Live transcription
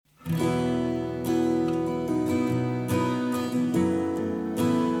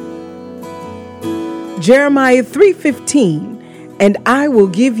Jeremiah 3:15, and I will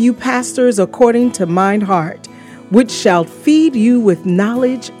give you pastors according to mine heart, which shall feed you with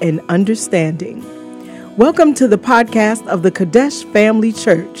knowledge and understanding. Welcome to the podcast of the Kadesh Family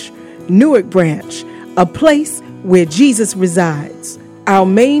Church, Newark Branch, a place where Jesus resides. Our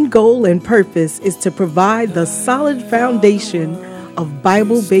main goal and purpose is to provide the solid foundation of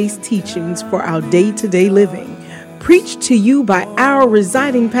Bible-based teachings for our day-to-day living, preached to you by our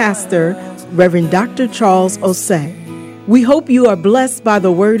residing pastor, Reverend Dr. Charles Osei. We hope you are blessed by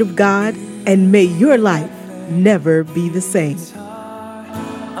the Word of God, and may your life never be the same.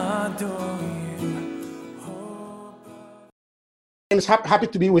 I'm happy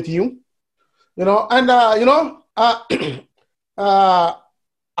to be with you. Our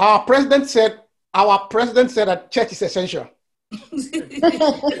president said that church is essential. That's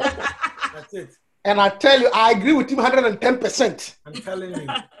it. And I tell you, I agree with him 110%. I'm telling you.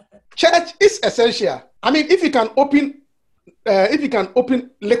 Church is essential. I mean, if you can open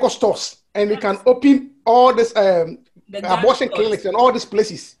liquor stores and you can open all this abortion clinics and all these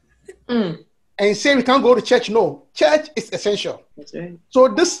places, and say we can't go to church, no. Church is essential. That's right. So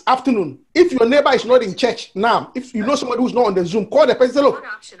this afternoon, if your neighbor is not in church now, if you know somebody who's not on the Zoom, call the person. Say, look. One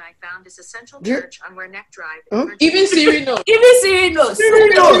option I found is Essential Church on Ware Neck Drive. Even Siri knows. Even Siri knows.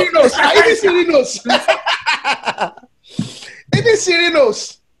 Even Siri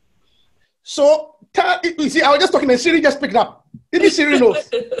knows. So, you see, I was just talking and Siri just picked up. Even Siri knows.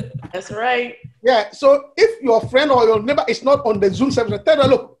 That's right. Yeah, so if your friend or your neighbor is not on the Zoom service, tell them,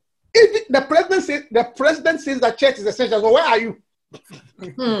 look, if the president says that church is essential, so where are you?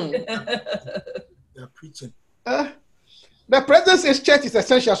 They're preaching. The president says church is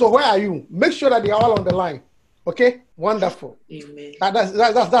essential, so where are you? Make sure that they are all on the line. Okay? Wonderful. Amen.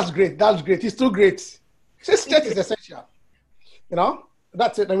 That's great. That's great. It's too great. Says church is essential. You know?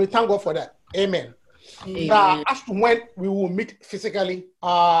 That's it. And we thank God for that. Amen. As to when we will meet physically,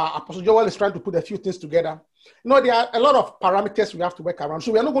 Apostle Joel is trying to put a few things together. You know, there are a lot of parameters we have to work around.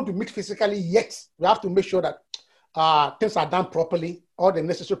 So we are not going to meet physically yet. We have to make sure that things are done properly. All the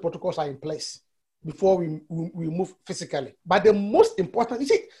necessary protocols are in place before we move physically. But the most important, you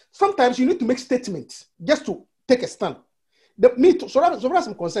see, sometimes you need to make statements just to take a stand. So as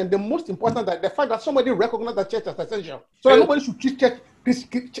I'm concerned, the most important is the fact that somebody recognizes the church as essential. So that nobody should treat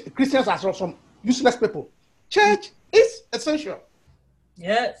Christians as some useless people. Church is essential.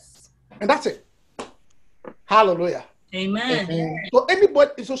 Yes. And that's it. Hallelujah. Amen. So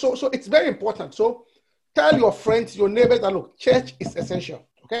anybody, so it's very important. So tell your friends, your neighbors that look, church is essential.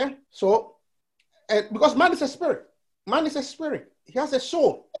 Okay? So because man is a spirit. Man is a spirit. He has a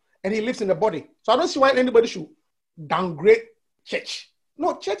soul and he lives in the body. So I don't see why anybody should downgrade church.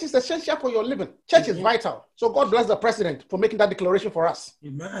 No, church is essential for your living. Church is vital. So God bless the president for making that declaration for us.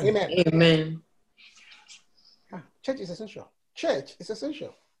 Amen. Amen. Amen. Church is essential. Church is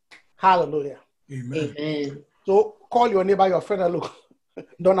essential. Hallelujah. Amen. Amen. So call your neighbor, your friend, and look.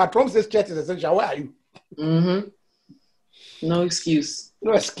 Donald Trump says church is essential. Where are you? No excuse.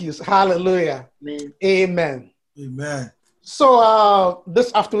 No excuse. Hallelujah. Amen. Amen. Amen. So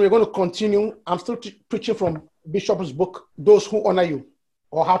this afternoon, we're going to continue. I'm still preaching from Bishop's book, Those Who Honor You,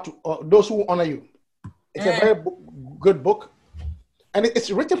 or Those Who Honor You. It's a very good book. And it's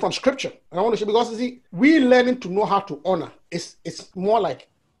written from scripture. And I want to show, because you see, we learning to know how to honor. It's more like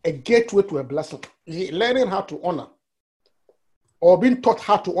a gateway to a blessing. You see, learning how to honor or being taught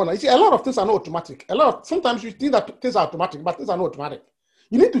how to honor. You see, a lot of things are not automatic. Sometimes you think that things are automatic, but things are not automatic.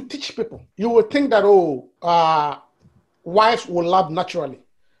 You need to teach people. You will think that, wives will love naturally.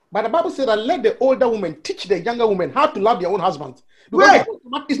 But the Bible says that let the older women teach the younger women how to love their own husband. Because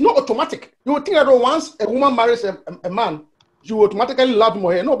it's not automatic. You will think that once a woman marries a man, you will automatically love him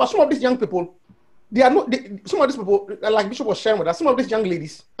or her. No, but some of these young people, some of these people, like Bishop was sharing with us, some of these young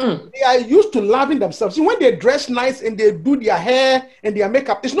ladies, they are used to loving themselves. See, when they dress nice and they do their hair and their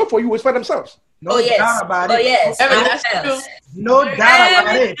makeup, it's not for you, it's for themselves. No doubt about it. Yes. That's true. No doubt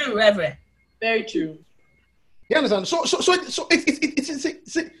about it. True, Reverend. Very true. You understand?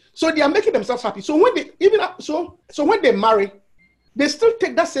 So they are making themselves happy. So when they marry, they still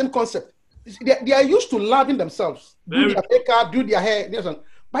take that same concept. They are used to loving themselves, do their makeup, do their hair,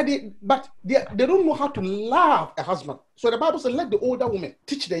 but they don't know how to love a husband. So the Bible says, let the older woman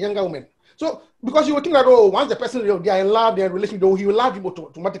teach the younger women. So because you would think that once the person they are in love, they are in a relationship, he will love you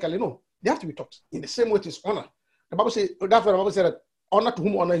automatically. No, they have to be taught in the same way it is honor. The Bible says that's why the Bible said that honor to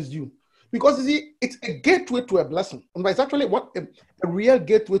whom honor is due. Because you see, it's a gateway to a blessing. And it's actually a real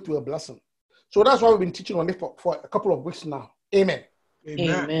gateway to a blessing. So that's why we've been teaching on it for a couple of weeks now. Amen.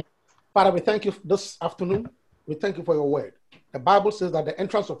 Amen. Father, we thank you this afternoon. We thank you for your word. The Bible says that the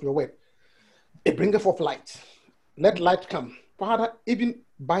entrance of your word it bringeth forth light. Let light come. Father, even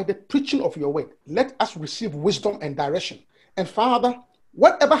by the preaching of your word, let us receive wisdom and direction. And Father,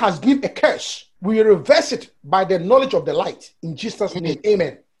 whatever has been a curse, we reverse it by the knowledge of the light. In Jesus' name,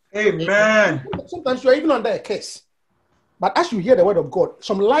 amen. Amen. Sometimes you are even under a curse. But as you hear the word of God,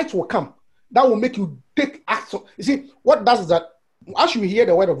 some light will come that will make you take action. You see, what does is that as you hear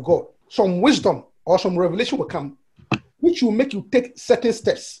the word of God, some wisdom or some revelation will come, which will make you take certain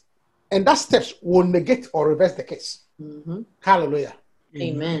steps. And that steps will negate or reverse the case. Mm-hmm. Hallelujah.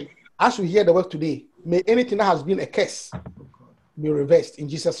 Amen. As we hear the word today, may anything that has been a curse be reversed in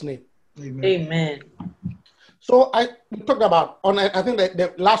Jesus' name. Amen. Amen. So we talked about honor. I think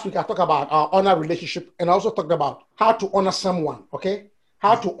that last week I talked about our honor relationship, and I also talked about how to honor someone. Okay,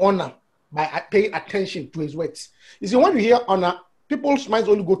 how to honor by paying attention to his words. You see, when you hear honor, people's minds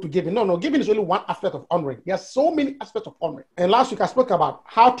only go to giving. No, giving is only one aspect of honoring. There are so many aspects of honoring. And last week I spoke about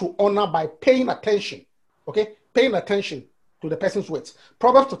how to honor by paying attention. Okay, paying attention to the person's words.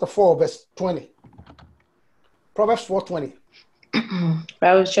 Proverbs chapter 4, verse 20. Proverbs 4:20.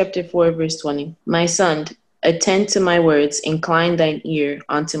 Proverbs chapter 4, verse 20. My son, attend to my words, incline thine ear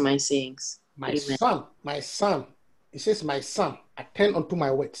unto my sayings. My Amen. son. It says, my son, attend unto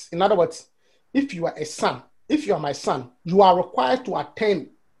my words. In other words, if you are a son, if you are my son, you are required to attend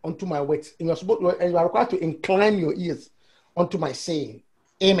unto my words. And you are required to incline your ears unto my saying.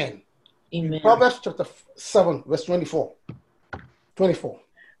 Amen. Amen. Proverbs chapter 7, verse 24.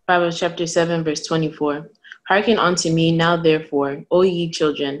 Proverbs chapter 7, verse 24. Hearken unto me now, therefore, O ye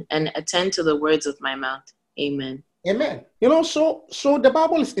children, and attend to the words of my mouth. Amen. Amen. So the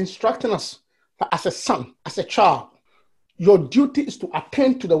Bible is instructing us that as a son, as a child, your duty is to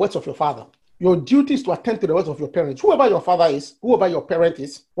attend to the words of your father. Your duty is to attend to the words of your parents. Whoever your father is, whoever your parent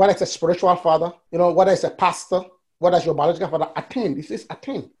is, whether it's a spiritual father, whether it's a pastor, whether it's your biological father, attend. It says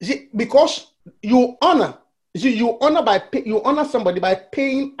attend. You see, because you honor. You see, you honor somebody by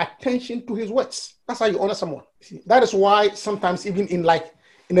paying attention to his words. That's how you honor someone. See, that is why sometimes even in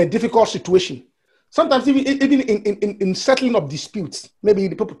a difficult situation, sometimes even in settling of disputes, maybe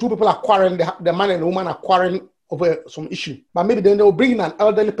two people are quarreling, the man and the woman are quarreling over some issue, but maybe then they will bring in an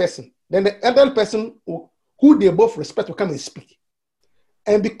elderly person. Then the elderly person who they both respect will come and speak.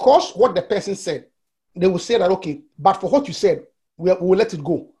 And because what the person said, they will say that, okay, but for what you said, we will let it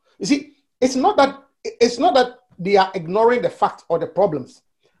go. You see, it's not that they are ignoring the fact or the problems,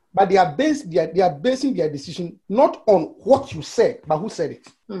 but they are basing their decision not on what you said, but who said it.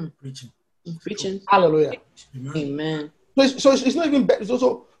 Preaching. Hallelujah. Amen. So it's not even better.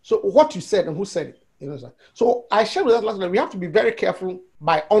 So what you said and who said it. So I shared with us last night, we have to be very careful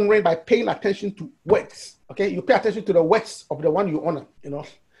by honoring, by paying attention to words. Okay, you pay attention to the words of the one you honor.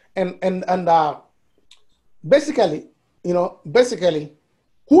 And basically,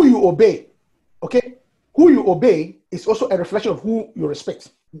 who you obey. Okay, who you obey is also a reflection of who you respect.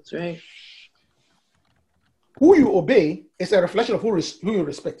 That's right. Who you obey is a reflection of who you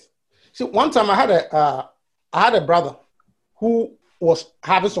respect. See, one time I had a brother who was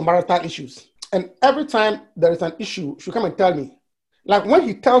having some marital issues. And every time there is an issue, she'll come and tell me. Like when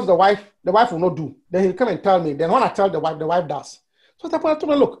he tells the wife will not do. Then he'll come and tell me. Then when I tell the wife does. So I told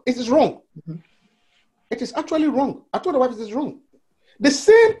her, look, it is wrong. Mm-hmm. It is actually wrong. I told the wife it is wrong. The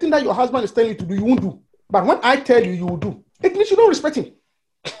same thing that your husband is telling you to do, you won't do. But when I tell you, you will do. It means you don't respect him.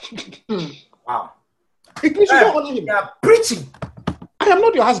 Wow. It means you don't honor him. You are preaching. I am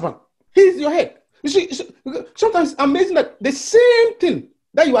not your husband. He is your head. You see, sometimes it's amazing that the same thing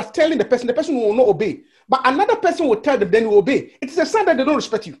that you are telling the person will not obey. But another person will tell them, then you obey. It is a sign that they don't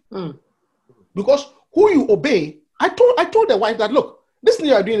respect you. Because who you obey, I told the wife that, look, this thing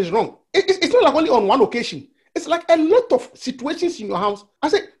you are doing is wrong. It's not like only on one occasion. It's like a lot of situations in your house. I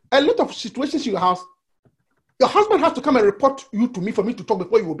said, a lot of situations in your house, your husband has to come and report you to me for me to talk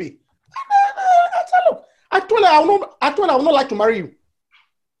before you obey. I said, look, I told her I would not like to marry you.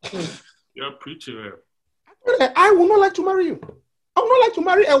 You're a preacher. I would not like to marry you. I would not like to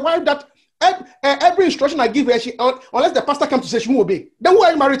marry a wife that every instruction I give her, unless the pastor comes to say she won't obey. Then who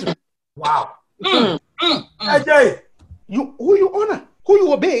are you married to? Wow. Who you honor, who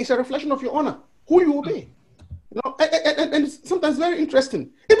you obey is a reflection of your honor. Who you obey. And it's sometimes very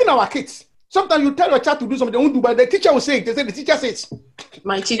interesting. Even our kids. Sometimes you tell your child to do something they won't do, but the teacher will say it. They say the teacher says.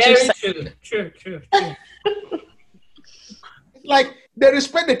 My teacher said. True. It's like they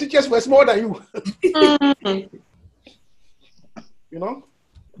respect the teachers was more than you.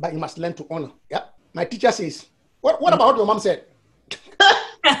 But you must learn to honor. Yeah. My teacher says. What about what your mom said?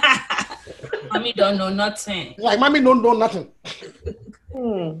 Mommy don't know nothing. Like mommy don't know nothing.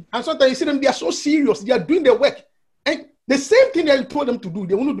 And sometimes you see them, they are so serious. They are doing their work. And The same thing that you told them to do,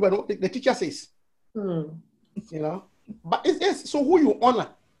 they won't do what the teacher says. You know, but it's so who you honor,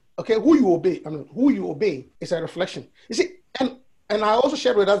 okay, who you obey. I mean, who you obey is a reflection. You see, and I also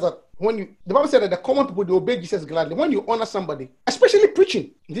shared with us that the Bible said that the common people, they obey Jesus gladly. When you honor somebody, especially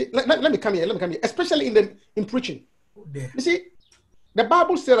preaching, let me come here, especially in preaching. You see, the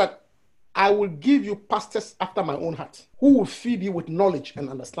Bible said that I will give you pastors after my own heart, who will feed you with knowledge and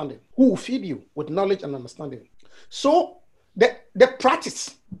understanding. Who will feed you with knowledge and understanding. So the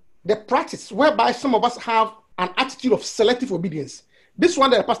practice whereby some of us have an attitude of selective obedience. This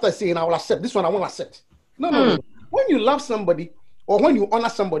one that the pastor is saying, I will accept. This one I won't accept. No. When you love somebody, or when you honor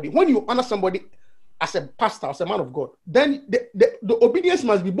somebody as a pastor, as a man of God, then the obedience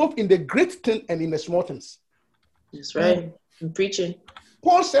must be both in the great thing and in the small things. That's right. I'm preaching.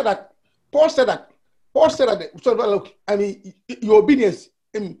 Paul said that. So look, I mean, your obedience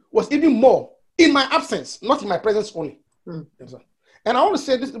was even more in my absence, not in my presence only. And I want to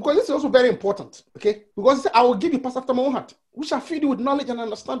say this because this is also very important, okay? Because I will give you pastor after my own heart, which shall feed you with knowledge and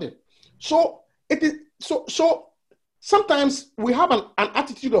understanding. So it is so. Sometimes we have an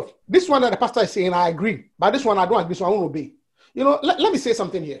attitude of this one that the pastor is saying, I agree, but this one I don't agree, so I won't obey. You know, let me say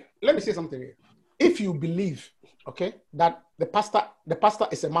something here. If you believe, okay, that the pastor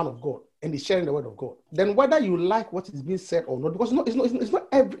is a man of God and is sharing the word of God, then whether you like what is being said or not, because it's not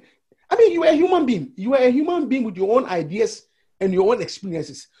every. I mean, you are a human being. You are a human being with your own ideas and your own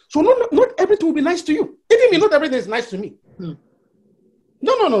experiences. So not everything will be nice to you. Even if not everything is nice to me. No.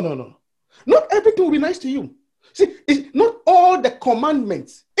 Not everything will be nice to you. See, it's not all the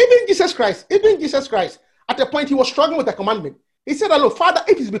commandments. Even Jesus Christ, at a point he was struggling with the commandment. He said, "Hello, Father,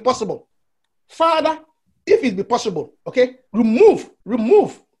 if it be possible, okay,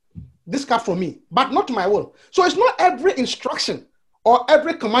 remove this cup from me, but not my will." So it's not every instruction or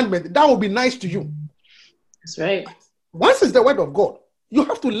every commandment that will be nice to you. That's right. Once it's the word of God, you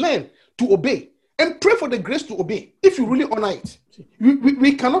have to learn to obey and pray for the grace to obey. If you really honor it,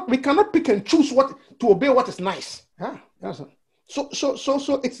 we cannot pick and choose what to obey. What is nice? So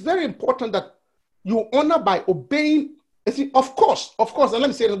it's very important that you honor by obeying. See, of course, and let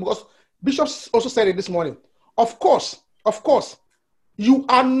me say this because Bishop also said it this morning. Of course, you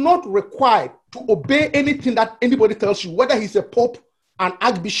are not required to obey anything that anybody tells you, whether he's a pope, an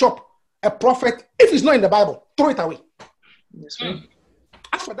archbishop, a prophet. If it's not in the Bible, throw it away. That's right.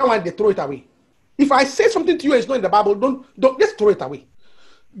 As for that one, they throw it away. If I say something to you and it's not in the Bible, don't just throw it away.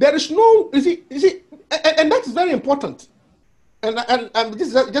 There is no, you see, and that's very important. And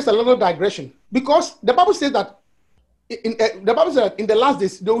this is just a little digression because the Bible says that in the last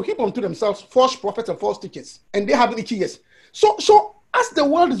days they will heap unto themselves false prophets and false teachers, and they have itchy ears. So as the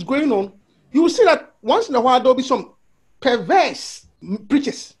world is going on, you will see that once in a while there will be some perverse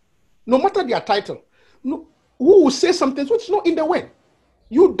preachers, no matter their title, who will say something which is not in the word.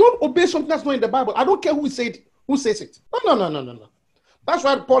 You don't obey something that's not in the Bible. I don't care who says it. No. That's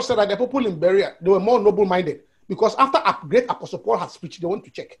why Paul said that the people in Berea, they were more noble-minded because after a great Apostle Paul had preached, they want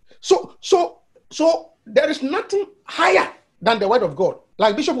to check. So there is nothing higher than the word of God.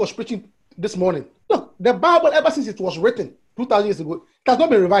 Like Bishop was preaching this morning. Look, the Bible, ever since it was written 2,000 years ago, it has not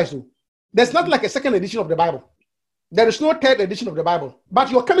been revised. There's not like a second edition of the Bible. There is no third edition of the Bible. But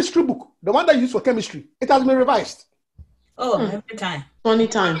your chemistry book, the one that you use for chemistry, it has been revised. Oh, every time. 20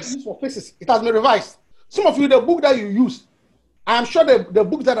 times. For physics, it has been revised. Some of you, the book that you use, I am sure the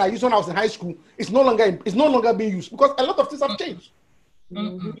book that I used when I was in high school is no longer being used because a lot of things have changed.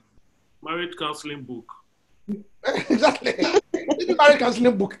 Marriage counseling book. Exactly. The marriage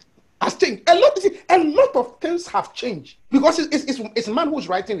counseling book has changed. A lot of things have changed because it's man who's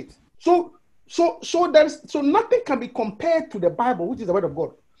writing it. So nothing can be compared to the Bible, which is the word of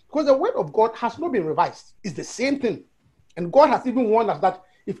God, because the word of God has not been revised. It's the same thing, and God has even warned us that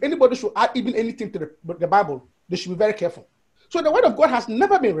if anybody should add even anything to the Bible, they should be very careful. So the word of God has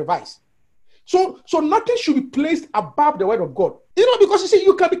never been revised. So nothing should be placed above the word of God. Because you see,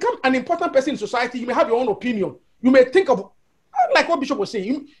 you can become an important person in society. You may have your own opinion. You may think of, like what Bishop was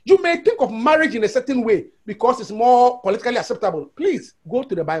saying, you may think of marriage in a certain way because it's more politically acceptable. Please go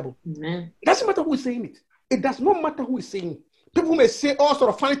to the Bible. It doesn't matter who is saying it. It does not matter who is saying it. People may say all sort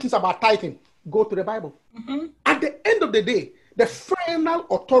of funny things about tithing. Go to the Bible. At the end of the day, the final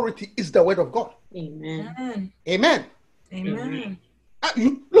authority is the word of God. Amen. Amen. Amen.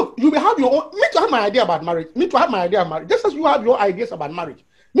 You may have your own. Me to have my idea about marriage. Me to have my idea of marriage. Just as you have your ideas about marriage.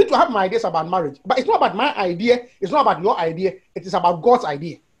 Me to have my ideas about marriage. But it's not about my idea. It's not about your idea. It is about God's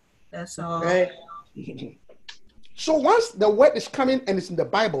idea. That's all. Right. So once the word is coming and it's in the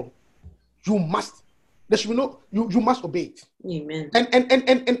Bible, you must. There should be no. You must obey it. Amen.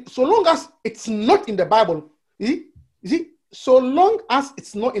 And so long as it's not in the Bible, You see, so long as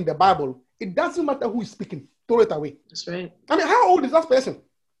it's not in the Bible, it doesn't matter who is speaking. Throw it away. That's right. I mean, how old is that person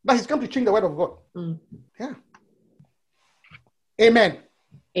that he's come to change the word of God? Yeah. Amen.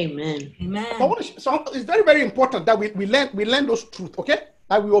 Amen. So it's very, very important that we learn those truths, okay?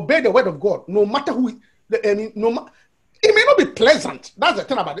 That we obey the word of God, no matter who. It may not be pleasant. That's the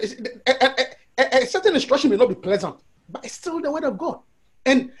thing about it. A certain instruction may not be pleasant, but it's still the word of God.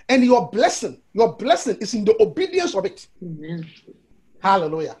 And your blessing is in the obedience of it. Amen.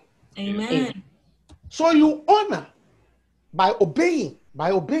 Hallelujah. Amen. So you honor by obeying,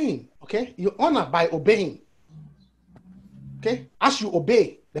 okay? You honor by obeying. Okay? As you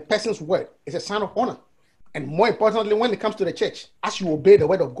obey the person's word, it's a sign of honor. And more importantly, when it comes to the church, as you obey the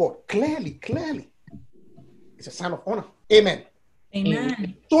word of God, clearly, it's a sign of honor. Amen.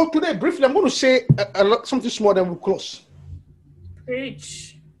 Amen. So today, briefly, I'm going to say something small, then we'll close.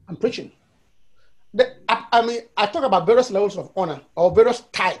 Preach. I'm preaching. I talk about various levels of honor or various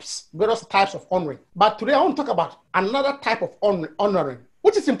types of honoring. But today, I want to talk about another type of honoring,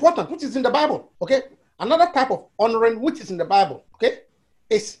 which is important, which is in the Bible. Okay? Another type of honoring, which is in the Bible. Okay?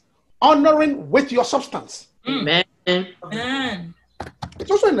 Is honoring with your substance. Amen. Amen. It's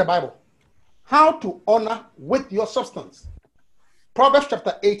also in the Bible. How to honor with your substance. Proverbs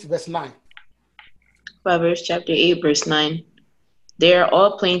chapter 8, verse 9. Proverbs chapter 8, verse 9. They are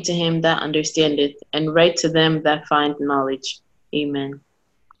all plain to him that understandeth, and right to them that find knowledge. Amen.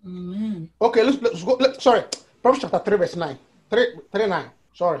 Amen. Okay, let's go. Sorry. Proverbs chapter 3, verse 9. 3 9.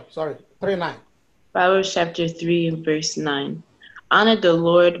 Sorry. 3 9. Proverbs chapter 3, verse 9. Honor the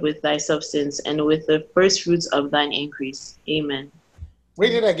Lord with thy substance, and with the first fruits of thine increase. Amen.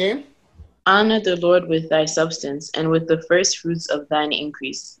 Read it again. Honor the Lord with thy substance, and with the first fruits of thine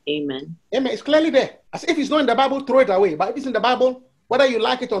increase. Amen. Amen. It's clearly there. As if it's not in the Bible, throw it away. But if it's in the Bible, whether you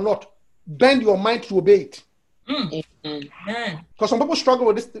like it or not, bend your mind to obey it. Amen. Because some people struggle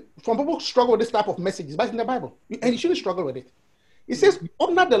with this. Some people struggle with this type of messages, but it's in the Bible, and you shouldn't struggle with it. It says,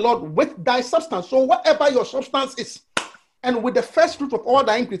 "Honor the Lord with thy substance." So whatever your substance is, and with the first fruit of all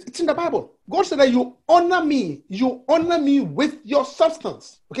thy increase, it's in the Bible. God said that you honor me with your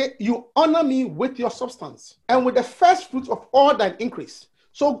substance. Okay, you honor me with your substance, and with the first fruits of all thine increase.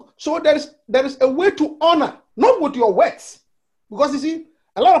 So there is a way to honor, not with your words, because you see,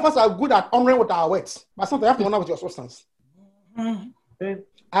 a lot of us are good at honoring with our words, but sometimes you have to honor with your substance.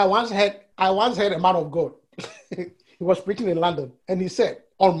 I once heard a man of God. He was preaching in London, and he said,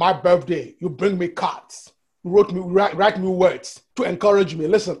 "On my birthday, you bring me cards. You write me words to encourage me.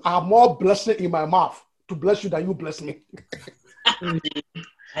 Listen, I have more blessing in my mouth to bless you than you bless me."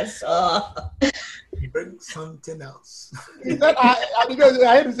 I saw. Bring something else. He said, because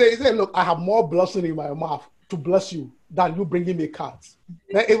I had to say, he said, "Look, I have more blessing in my mouth to bless you than you bringing me cards."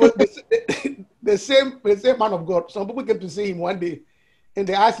 It was the same man of God. Some people came to see him one day, and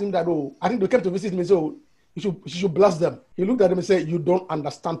they asked him that, "Oh, I think they came to visit me, so you should bless them." He looked at them and said, "You don't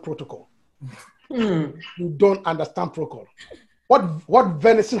understand protocol. You don't understand protocol. What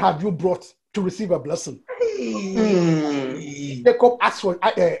venison have you brought to receive a blessing?" Jacob asked for.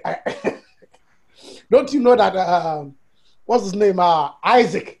 Don't you know that? What's his name?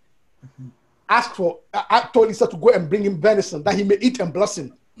 Isaac asked for. I told Esau to go and bring him venison that he may eat and bless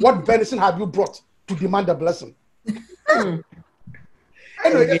him. What venison have you brought to demand a blessing?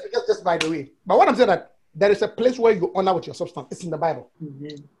 Anyway, just by the way. But what I'm saying that there is a place where you honor with your substance. It's in the Bible.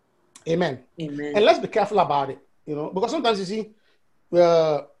 Amen. Amen. And let's be careful about it, because sometimes you see,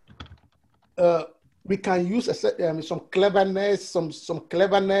 we can use some cleverness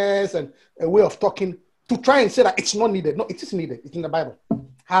and a way of talking to try and say that it's not needed. No, it is needed. It's in the Bible.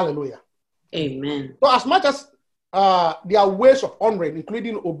 Hallelujah. Amen. So as much as there are ways of honoring,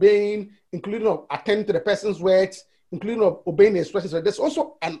 including obeying, including attending to the person's words, including obeying the instructions, there's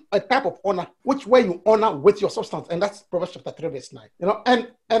also a type of honor where you honor with your substance, and that's Proverbs chapter 3, verse 9.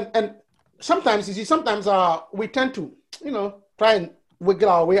 And sometimes you see, we tend to try and wiggle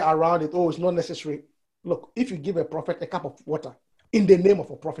our way around it. Oh, it's not necessary. Look, if you give a prophet a cup of water in the name of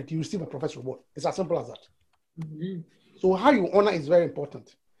a prophet, you receive a prophet's reward. It's as simple as that. So how you honor is very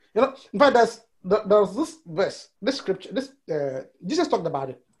important. In fact, there's this verse, this scripture, Jesus talked about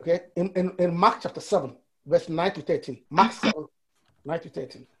it. Okay, in Mark chapter 7. Verse 9 to 13. Mark 7, 9 to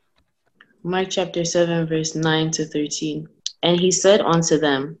 13. Mark chapter 7, verse 9 to 13. And he said unto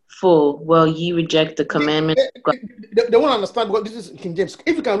them, "Fool, well, ye reject the commandment of God." They won't understand because this is King James.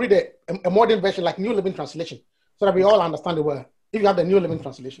 If you can read a modern version like New Living Translation, so that we all understand the word. If you have the New Living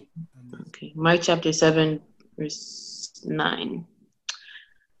Translation. Okay. Mark chapter 7, verse 9.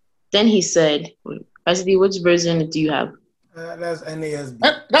 Then he said, Pastor D, which version do you have? That's NASB.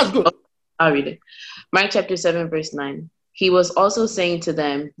 That's good. I'll read it. Mark chapter 7, verse 9. He was also saying to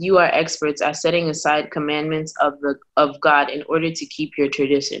them, you are experts at setting aside commandments of God in order to keep your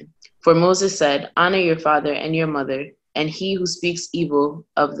tradition. For Moses said, honor your father and your mother, and he who speaks evil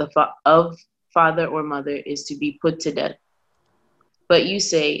of father or mother is to be put to death. But you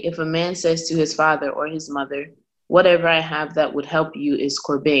say, if a man says to his father or his mother, whatever I have that would help you is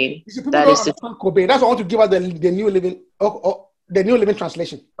korban. You see, people don't understand korban. That's why I want to give us the New Living the New Living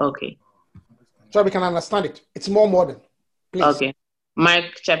Translation. Okay. So we can understand it. It's more modern. Please. Okay. Mark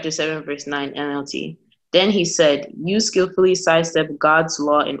chapter 7, verse 9, NLT. Then he said, you skillfully sidestep God's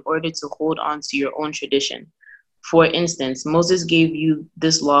law in order to hold on to your own tradition. For instance, Moses gave you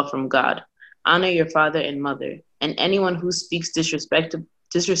this law from God. Honor your father and mother, and anyone who speaks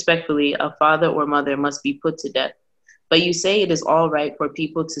disrespectfully of father or mother must be put to death. But you say it is all right for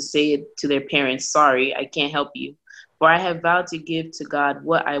people to say it to their parents, sorry, I can't help you, for I have vowed to give to God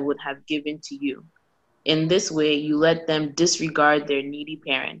what I would have given to you. In this way, you let them disregard their needy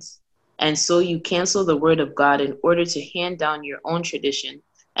parents. And so you cancel the word of God in order to hand down your own tradition.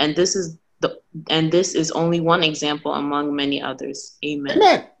 And this is only one example among many others. Amen.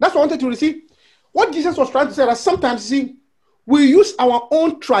 Amen. That's what I wanted to receive. What Jesus was trying to say that sometimes, we use our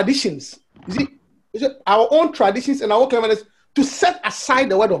own traditions. Our own traditions and our own cleverness to set aside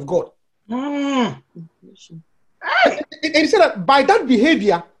the word of God. And he said that by that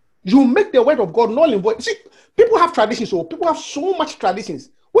behavior, you make the word of God null and void. See, people have traditions, so people have so much traditions,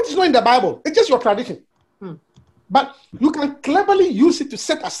 which is not in the Bible. It's just your tradition. But you can cleverly use it to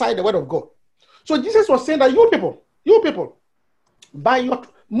set aside the word of God. So Jesus was saying that you people,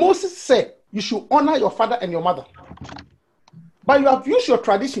 Moses said you should honor your father and your mother. But you have used your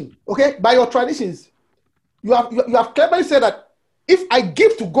tradition, okay? By your traditions, you have cleverly said that if I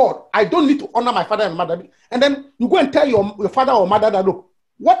give to God, I don't need to honor my father and mother. And then you go and tell your father or mother that, look,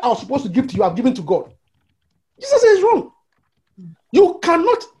 what I was supposed to give to you, I've given to God. Jesus is wrong. You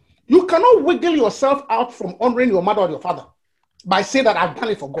cannot wiggle yourself out from honoring your mother or your father by saying that I've done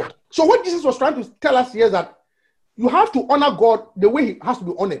it for God. So what Jesus was trying to tell us here is that you have to honor God the way he has to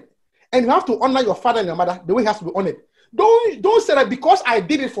be honored. And you have to honor your father and your mother the way he has to be honored. Don't say that because I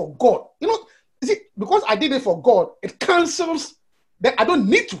did it for God. Because I did it for God, it cancels that I don't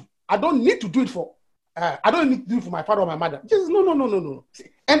need to. I don't need to do it for I don't need to do it for my father or my mother. Just no.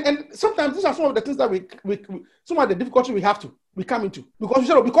 And sometimes these are some of the things that we some of the difficulties we come into.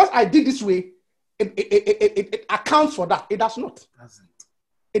 Because I did this way, it accounts for that. It does not.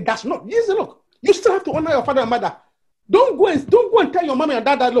 It does not. Yes, look. You still have to honor your father and mother. Don't go and tell your mom and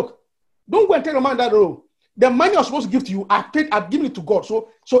dad that, look. Don't go and tell your mom and dad, oh, the money I was supposed to give to you, I've given it to God. So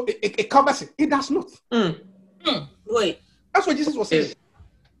it covers it. It does not. Wait. That's what Jesus was saying.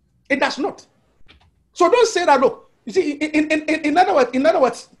 It does not. So don't say that, look. You see, in other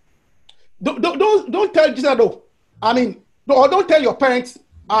words, don't tell Jesus, though. Or don't tell your parents,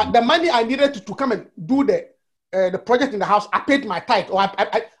 the money I needed to come and do the project in the house, I paid my tithe, or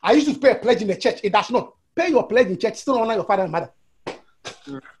I used to pay a pledge in the church. It does not. Pay your pledge in church, still honor your father and mother.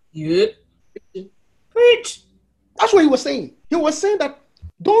 Yeah. Preach. That's what he was saying. He was saying that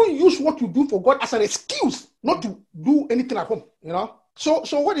don't use what you do for God as an excuse not to do anything at home.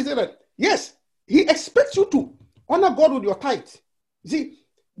 So what is it that? Yes, he expects you to honor God with your tithe. See,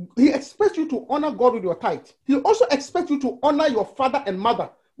 he expects you to honor God with your tithe. He also expects you to honor your father and mother,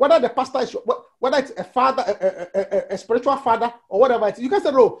 whether the pastor is, whether it's a father, a spiritual father, or whatever it is. You can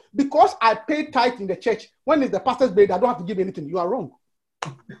say, "Oh, because I paid tithe in the church, when it's the pastor's birthday, I don't have to give anything." You are wrong.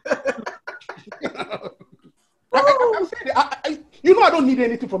 I'm saying, I don't need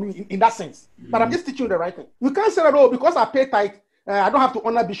anything from you in that sense, but I'm just teaching you the right thing. You can't say that, oh, because I pay tithe, I don't have to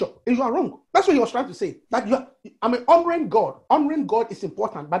honor bishop. You are wrong. That's what he was trying to say. That honoring God is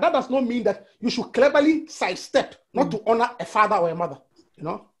important, but that does not mean that you should cleverly sidestep not to honor a father or a mother.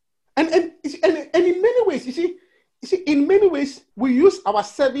 And in many ways, you see, in many ways, we use our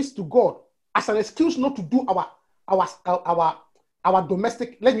service to God as an excuse not to do our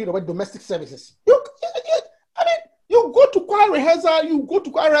domestic, let me use the word domestic services. You go to choir rehearsal, you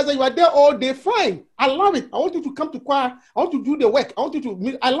are there all day, fine. I love it. I want you to come to choir. I want to do the work. I want you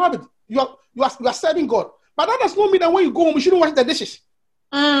to, I love it. You are serving God. But that does not mean that when you go home, you shouldn't wash the dishes.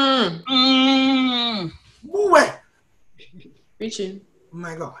 Preaching.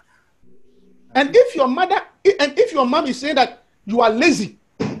 My God. And if your mom is saying that you are lazy,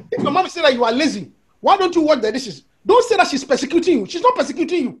 why don't you wash the dishes? Don't say that she's persecuting you. She's not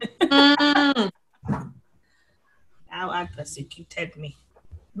persecuting you. Now I persecuted me.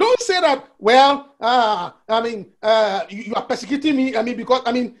 Don't say that. Well, you are persecuting me.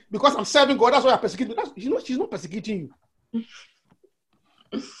 Because I'm serving God. That's why you're persecuting me. She's not persecuting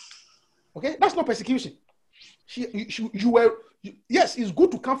you. Okay, that's not persecution. Yes, it's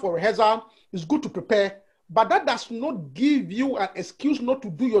good to come for rehearsal. It's good to prepare, but that does not give you an excuse not to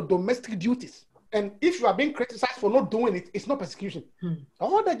do your domestic duties. And if you are being criticized for not doing it, it's not persecution.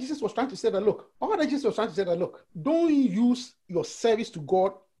 All that Jesus was trying to say that, look, don't use your service to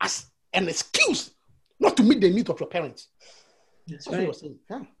God as an excuse not to meet the needs of your parents. That's right. What he was saying.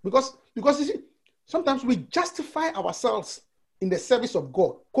 Yeah. Because you see, sometimes we justify ourselves in the service of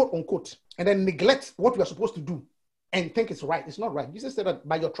God, quote unquote, and then neglect what we are supposed to do and think it's right. It's not right. Jesus said that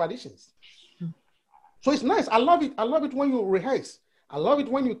by your traditions. So it's nice. I love it. I love it when you rehearse. I love it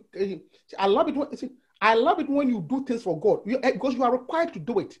when you do things for God, because you are required to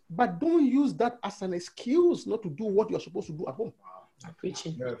do it. But don't use that as an excuse not to do what you're supposed to do at home. I'm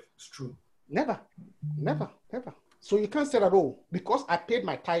preaching. Yeah, it's true. Never. So you can't say that, oh, because I paid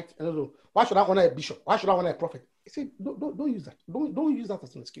my tithe, why should I honor a bishop? Why should I honor a prophet? You see, don't use that. Don't use that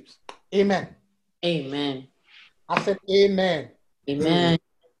as an excuse. Amen. Amen. I said amen. Amen.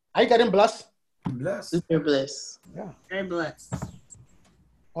 Are you getting blessed? Blessed. Super blessed. Yeah. Very blessed.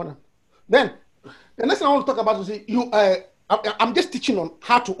 Honor. Then the next thing I want to talk about is I'm just teaching on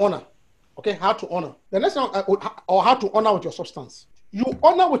how to honor. Okay, how to honor. The next thing, or how to honor with your substance. You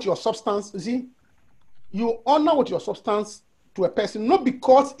honor with your substance. You honor with your substance to a person, not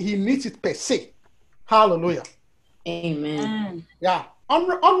because he needs it per se. Hallelujah. Amen. Yeah.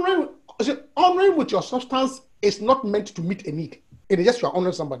 Honoring with your substance is not meant to meet a need. It is just you are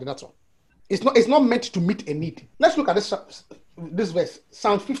honoring somebody, that's all. It's not meant to meet a need. Let's look at this verse,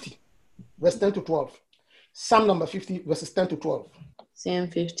 Psalm 50, verse 10 to 12. Psalm number 50, verses 10 to 12. Psalm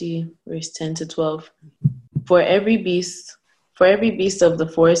 50, verse 10 to 12. For every beast of the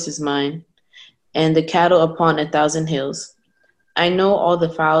forest is mine, and the cattle upon 1,000 hills. I know all the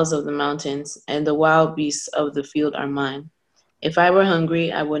fowls of the mountains, and the wild beasts of the field are mine. If I were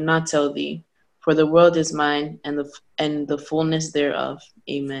hungry, I would not tell thee, for the world is mine, and the fullness thereof.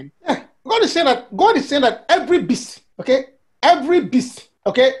 Amen. Yeah. God is saying that every beast, okay, every beast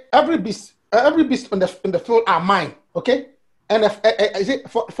in the field are mine, okay, and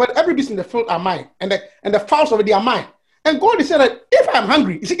for every beast in the field are mine, and the fowls of it are mine. And God is saying that if I'm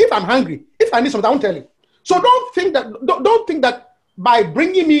hungry, if I need something, I won't tell you. So don't think that by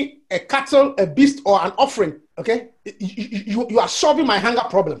bringing me a cattle, a beast, or an offering, okay, you are solving my hunger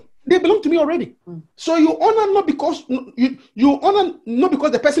problem. They belong to me already. So you honor not because you honor not because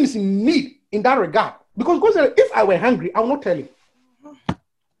the person is in need in that regard. Because God said, if I were hungry, I will not tell you.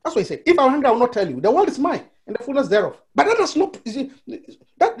 That's what he said. If I were hungry, I will not tell you. The world is mine and the fullness thereof. But that does not.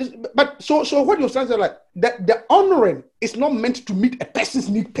 So what you're saying is like the honoring is not meant to meet a person's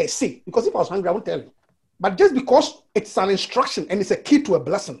need per se. Because if I was hungry, I won't tell you. But just because it's an instruction and it's a key to a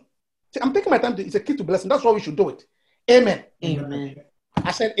blessing. See, I'm taking my time it's a key to blessing. That's why we should do it. Amen. Amen.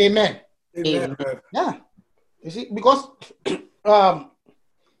 I said amen. Amen. Yeah. You see, because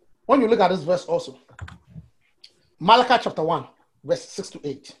when you look at this verse also, Malachi chapter 1, verse 6 to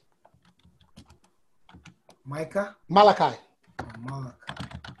 8. Malachi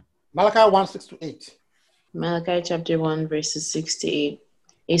 1, 6 to 8. Malachi chapter 1, verses 6 to 8.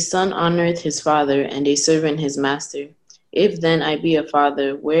 A son honoreth his father, and a servant his master. If then I be a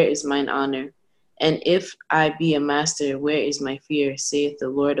father, where is mine honor? And if I be a master, where is my fear, saith the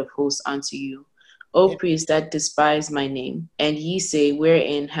Lord of hosts unto you? O priests that despise my name, and ye say,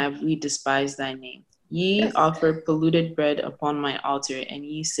 wherein have we despised thy name? Ye offer polluted bread upon my altar, and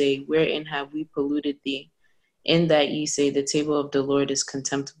ye say, wherein have we polluted thee? In that ye say, the table of the Lord is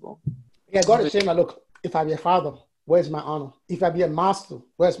contemptible. Yeah, God is saying, look, if I be a father, where's my honor? If I be a master,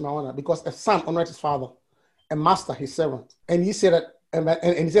 where's my honor? Because a son honors his father, a master his servant. And he said that,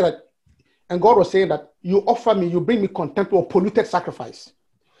 and he said that, and God was saying that you offer me, you bring me contempt or polluted sacrifice.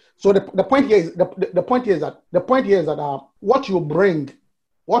 So the point here is that what you bring,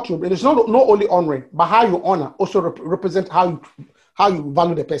 it's not only honoring, but how you honor also represent how you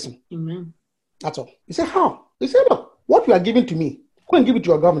value the person. Amen. That's all. He said, how? He said, look, what you are giving to me, go and give it to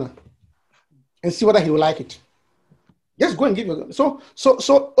your governor and see whether he will like it. Just go and give it. So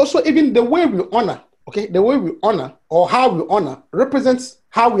also even the way we honor, okay, the way we honor or how we honor represents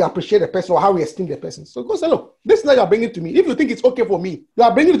how we appreciate the person or how we esteem the person. So go say, look, this is what you are bringing to me. If you think it's okay for me, you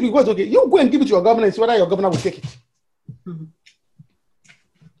are bringing it to me because it's okay. You go and give it to your governor and see whether your governor will take it. Mm-hmm.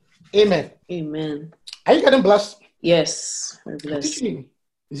 Amen. Amen. Are you getting blessed? Yes, we're blessed. Teaching you.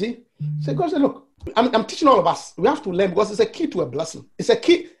 You see? So God said, look, I'm teaching all of us. We have to learn because it's a key to a blessing. It's a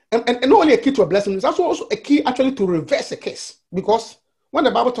key, and not only a key to a blessing, it's also a key actually to reverse a case. Because when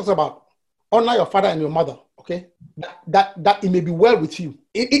the Bible talks about honor your father and your mother, okay, that it may be well with you.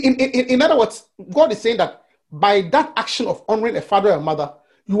 In other words, God is saying that by that action of honoring a father or a mother,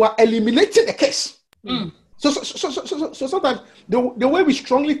 you are eliminating the case. So sometimes the way we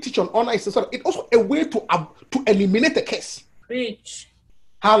strongly teach on honor is it's also a way to eliminate the case. Preach.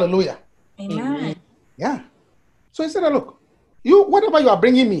 Hallelujah. Amen. Yeah. So he said, look, you whatever you are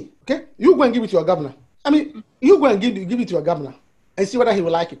bringing me, okay, you go and give it to your governor. I mean, you go and give it to your governor and see whether he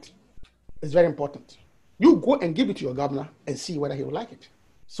will like it. It's very important. You go and give it to your governor and see whether he will like it.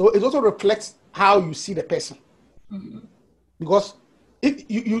 So it also reflects how you see the person. Because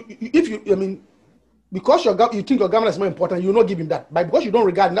because you think your governor is more important, you will not give him that. But because you don't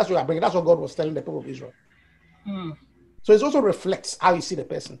regard him, that's what you are bringing. That's what God was telling the people of Israel. So it also reflects how you see the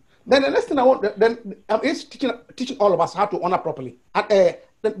person. Then the next thing I want, is teaching all of us how to honor properly. And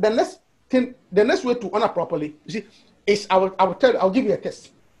the next way to honor properly, you see, is I'll give you a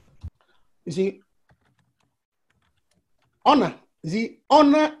test. You see, honor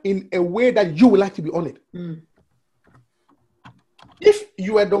in a way that you would like to be honored. If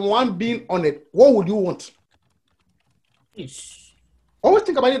you are the one being honored, what would you want? Yes. Always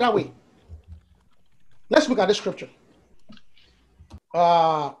think about it that way. Let's look at this scripture.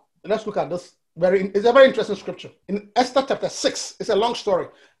 Let's look at this. It's a very interesting scripture. In Esther chapter 6, it's a long story.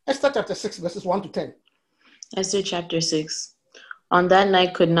 Esther chapter 6, verses 1 to 10. Esther chapter 6. On that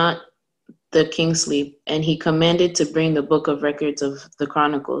night could not the king sleep, and he commanded to bring the book of records of the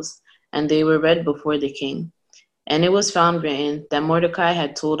Chronicles, and they were read before the king. And it was found written that Mordecai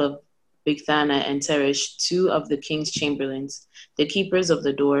had told of Bigthana and Teresh, two of the king's chamberlains, the keepers of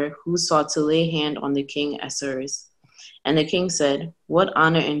the door, who sought to lay hand on the king Ahasuerus. And the king said, What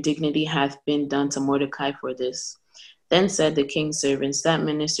honor and dignity hath been done to Mordecai for this? Then said the king's servants that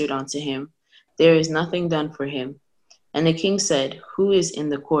ministered unto him, There is nothing done for him. And the king said, Who is in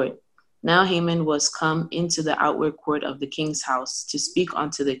the court? Now Haman was come into the outward court of the king's house to speak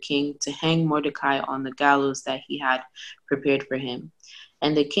unto the king to hang Mordecai on the gallows that he had prepared for him.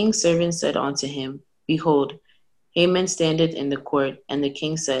 And the king's servant said unto him, Behold, Haman standeth in the court. And the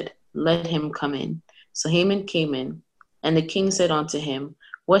king said, Let him come in. So Haman came in. And the king said unto him,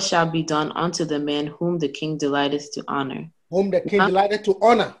 What shall be done unto the man whom the king delighteth to honor? Whom the king delighted to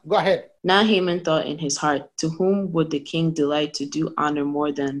honor. Go ahead. Now Haman thought in his heart, To whom would the king delight to do honor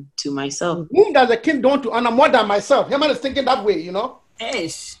more than to myself? Whom does the king want to honor more than myself? Haman is thinking that way, you know.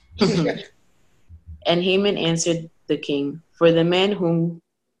 Yes. And Haman answered the king, For the man whom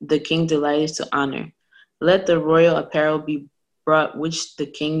the king delighteth to honor, let the royal apparel be brought which the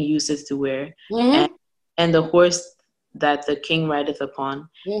king useth to wear, and the horse that the king rideth upon,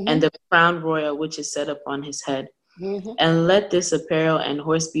 and the crown royal which is set upon his head. And let this apparel and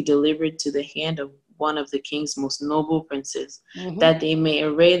horse be delivered to the hand of one of the king's most noble princes, that they may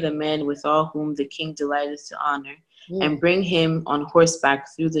array the man withal whom the king delighteth to honor, and bring him on horseback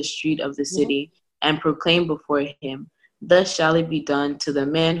through the street of the city, and proclaim before him, Thus shall it be done to the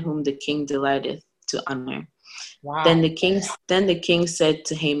man whom the king delighteth to honor. Wow. Then the king said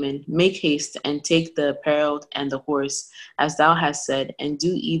to Haman, Make haste and take the apparel and the horse, as thou hast said, and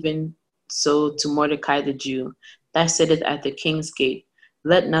do even so to Mordecai the Jew, that sitteth at the king's gate.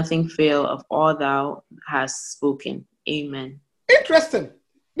 Let nothing fail of all thou hast spoken. Amen. Interesting.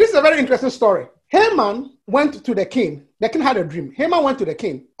 This is a very interesting story. Haman went to the king. The king had a dream. Haman went to the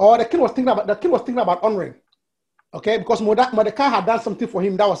king, or the king was thinking about honoring. Okay, because Mordecai had done something for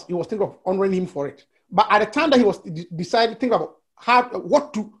him he was thinking of honoring him for it. But at the time that he was deciding to think about how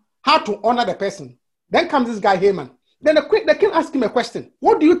to honor the person, then comes this guy Haman. Then the king asked him a question.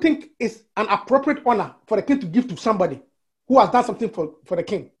 What do you think is an appropriate honor for the king to give to somebody who has done something for the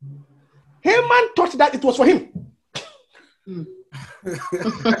king? Haman thought that it was for him.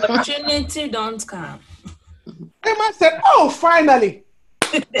 Opportunity don't come. Haman said, Oh, finally,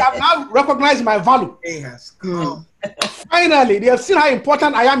 they have now recognized my value. Yes, come. Finally, they have seen how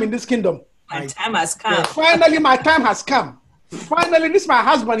important I am in this kingdom. My time has come. Finally, my time has come. Finally, this is my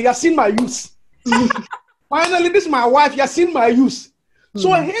husband. He has seen my use. Finally, this is my wife. He has seen my use.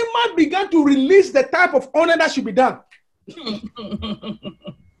 So Haman began to release the type of honor that should be done.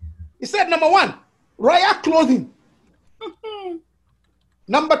 He said, number 1, royal clothing.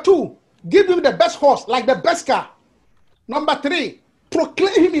 Number 2, give him the best horse, like the best car. Number 3,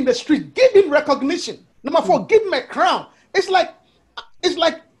 proclaim him in the street. Give him recognition. Number 4, give him a crown. It's like,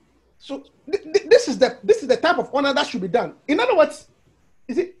 so this is the type of honor that should be done. In other words,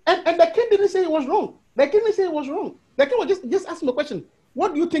 and the king didn't say it was wrong. The king didn't say it was wrong. The king was just asking the question,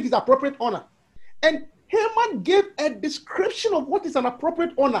 what do you think is appropriate honor? And Haman gave a description of what is an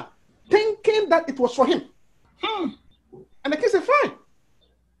appropriate honor, thinking that it was for him. And the king said, fine.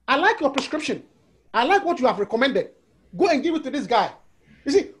 I like your prescription. I like what you have recommended. Go and give it to this guy.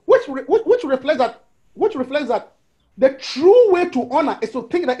 You see, which reflects that the true way to honor is to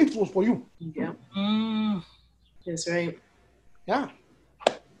think that it was for you. Yeah. That's right. Yeah.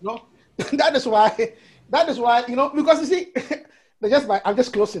 No, that is why, because you see, I'm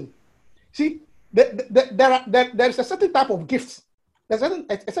just closing. See, there is a certain type of gift. There's a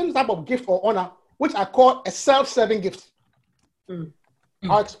certain type of gift or honor, which I call a self-serving gift.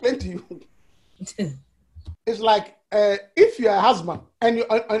 I'll explain to you. It's like if you're a husband and you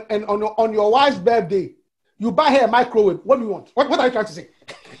and on your wife's birthday, you buy her a microwave. What do you want? What are you trying to say?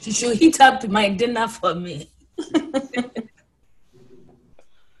 You should heat up my dinner for me.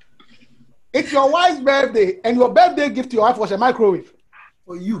 It's your wife's birthday, and your birthday gift to your wife was a microwave.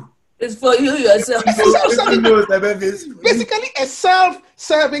 For you. It's for you yourself. Basically, a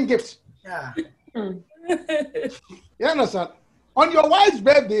self-serving gift. Yeah. You understand? On your wife's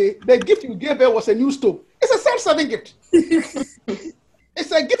birthday, the gift you gave her was a new stove. It's a self-serving gift.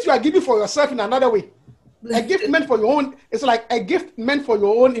 It's a gift you are giving for yourself in another way. A gift meant for your own. It's like a gift meant for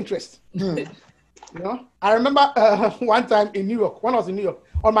your own interest. You know, I remember one time in New York, when I was in New York,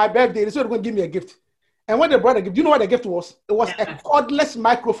 on my birthday, they said they were going to give me a gift. And when they brought a gift, do you know what the gift was? It was a cordless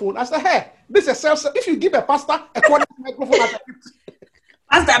microphone. I said, hey, this is a self. If you give a pastor a cordless microphone as a gift,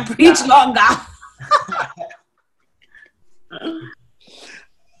 Pastor, preach longer.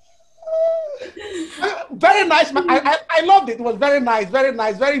 Very nice. I loved it. It was very nice,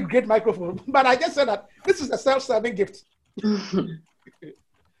 very great microphone. But I just said that this is a self-serving gift.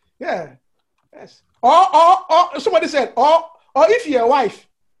 Yeah. Yes. Or somebody said, or if you're a wife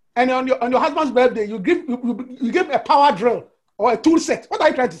and on your husband's birthday you give a power drill or a tool set. What are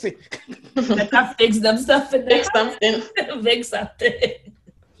you trying to say? Better fix them stuff in Fix something. Fix something.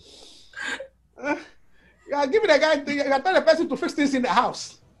 You are giving a guy, you are telling a person to fix things in the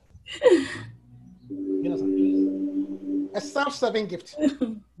house. You know, a self-serving gift.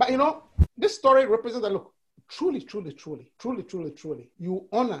 But you know, this story represents that look, truly, you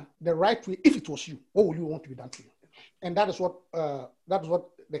honor the right way. If it was you, what would you want to be done to you? And that is what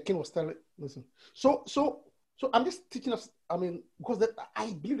the king was telling. Listen, so I'm just teaching us. I mean, because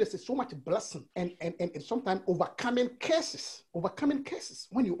I believe there's so much blessing and sometimes overcoming curses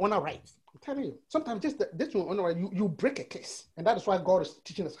when you honor right. I'm telling you, sometimes just you honor right, you break a curse, and that is why God is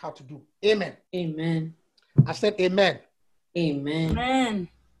teaching us how to do. Amen. Amen. I said amen. Amen. Amen.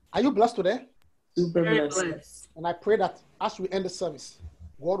 Are you blessed today? Super blessed. And I pray that as we end the service,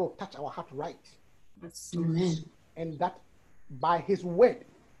 God will touch our heart right. Amen. And that by his word,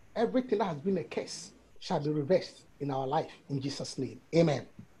 everything that has been a curse shall be reversed in our life. In Jesus' name. Amen.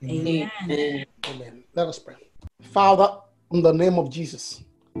 Amen. Amen. Let us pray. Father, in the name of Jesus,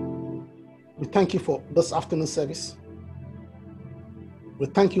 we thank you for this afternoon service. We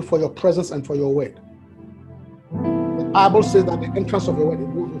thank you for your presence and for your word. The Bible says that the entrance of your word is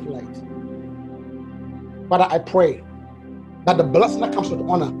moved with light. Father, I pray that the blessing that comes with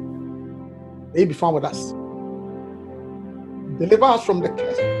honor may be found with us. Deliver us from the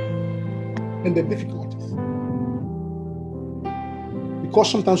curse and the difficulties. Because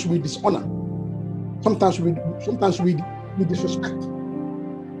sometimes we dishonor, sometimes we disrespect.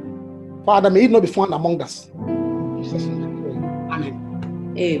 Father, may it not be found among us. In Jesus' name I pray.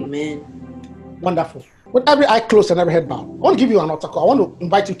 Amen. Amen. Wonderful. With every eye closed and every head bowed, I want to give you an altar call. I want to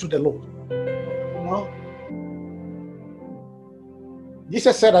invite you to the Lord. You know,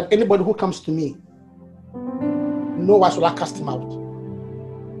 Jesus said that anybody who comes to me, no wise will I cast him out.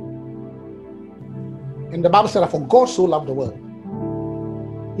 And the Bible said that for God so loved the world.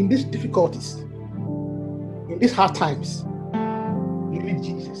 In these difficulties, in these hard times, you need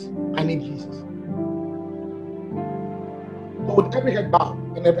Jesus. I need Jesus. So with every head bowed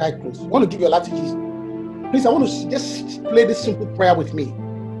and every eye closed, I want to give your life to Jesus. Please, I want to just play this simple prayer with me,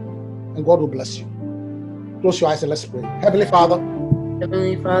 and God will bless you. Close your eyes and let's pray. Heavenly Father,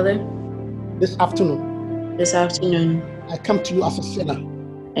 this afternoon, I come to you as a sinner.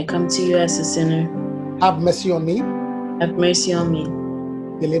 Have mercy on me.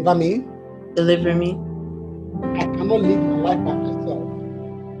 Deliver me. I cannot live my life by myself.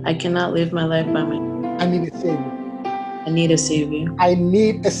 I cannot live my life by myself. I need a Savior. I need a Savior. I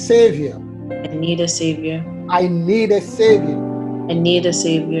need a Savior. I need a Savior. I need a Savior. I need a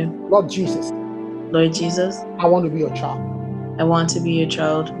Savior. Lord Jesus. Lord Jesus. I want to be your child. I want to be your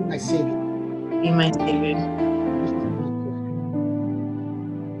child. Be my Savior. Be my Savior.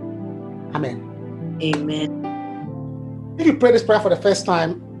 Amen. Amen. If you pray this prayer for the first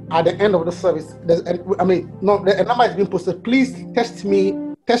time at the end of the service, the number is being posted. Please test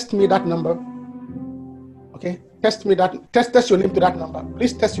me that number. Okay, test your name to that number.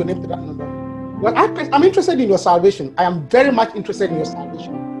 Please test your name to that number. Well, I'm interested in your salvation. I am very much interested in your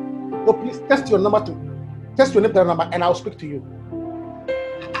salvation. So please test your number to Text your name, the number, and I'll speak to you.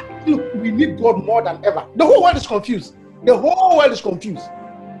 Look, we need God more than ever. The whole world is confused. The whole world is confused.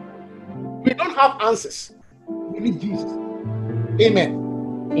 We don't have answers. We need Jesus. Amen.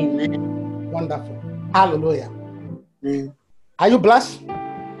 Amen. Wonderful. Hallelujah. Amen. Are you blessed?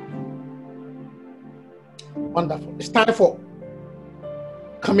 Wonderful. It's time for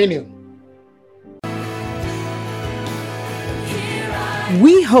communion.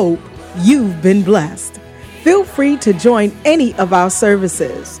 We hope you've been blessed. Feel free to join any of our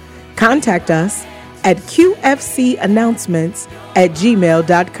services. Contact us at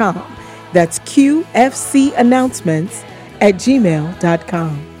qfcannouncements@gmail.com. That's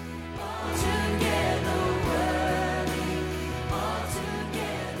qfcannouncements@gmail.com.